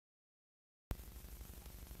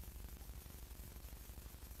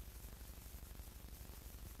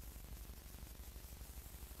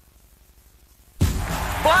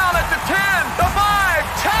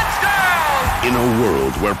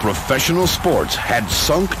where professional sports had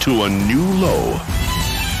sunk to a new low.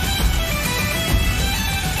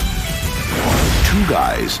 Two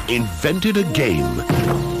guys invented a game.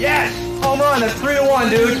 Yes! Home run, that's 3-1,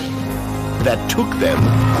 dude. That took them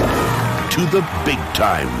to the big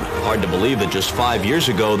time. Hard to believe that just 5 years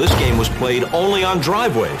ago, this game was played only on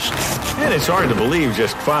driveways. And it's hard to believe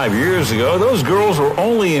just 5 years ago, those girls were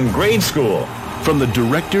only in grade school. From the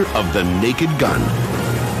director of The Naked Gun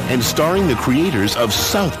and starring the creators of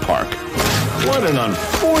South Park. What an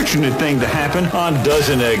unfortunate thing to happen on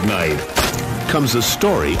Dozen Egg Night. Comes a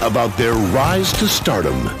story about their rise to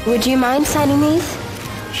stardom. Would you mind signing these?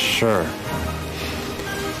 Sure.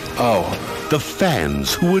 Oh. The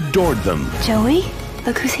fans who adored them. Joey,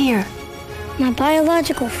 look who's here. My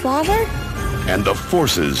biological father? And the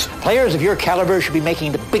forces Players of your caliber should be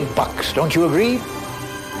making the big bucks, don't you agree?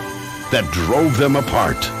 that drove them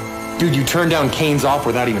apart. Dude, you turned down Kane's off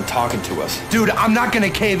without even talking to us. Dude, I'm not gonna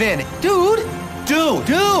cave in. Dude! Dude!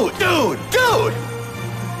 Dude! Dude! Dude!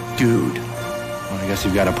 Dude. Well, I guess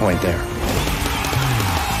you've got a point there.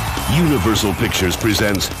 Universal Pictures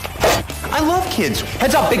presents I love kids.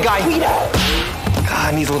 Heads up, big guy.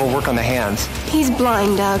 God, needs a little work on the hands. He's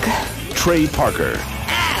blind, Doug. Trey Parker,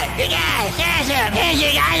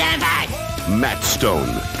 Matt Stone,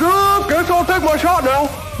 Dude, guess I'll take my shot now.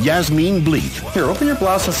 Yasmin Bleeth, Here, open your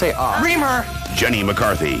blouse and say ah. Reamer! Jenny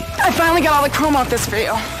McCarthy, I finally got all the chrome off this for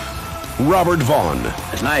you. Robert Vaughn,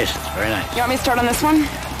 It's nice. It's very nice. You want me to start on this one?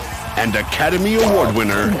 and Academy Award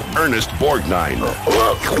winner Ernest Borgnine.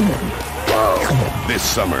 This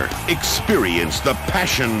summer, experience the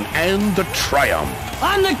passion and the triumph.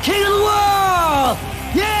 I'm the king of the world!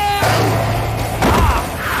 Yeah!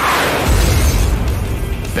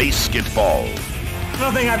 BASEketball. I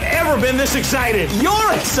don't think I've ever been this excited.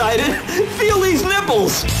 You're excited! Feel these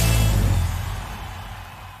nipples!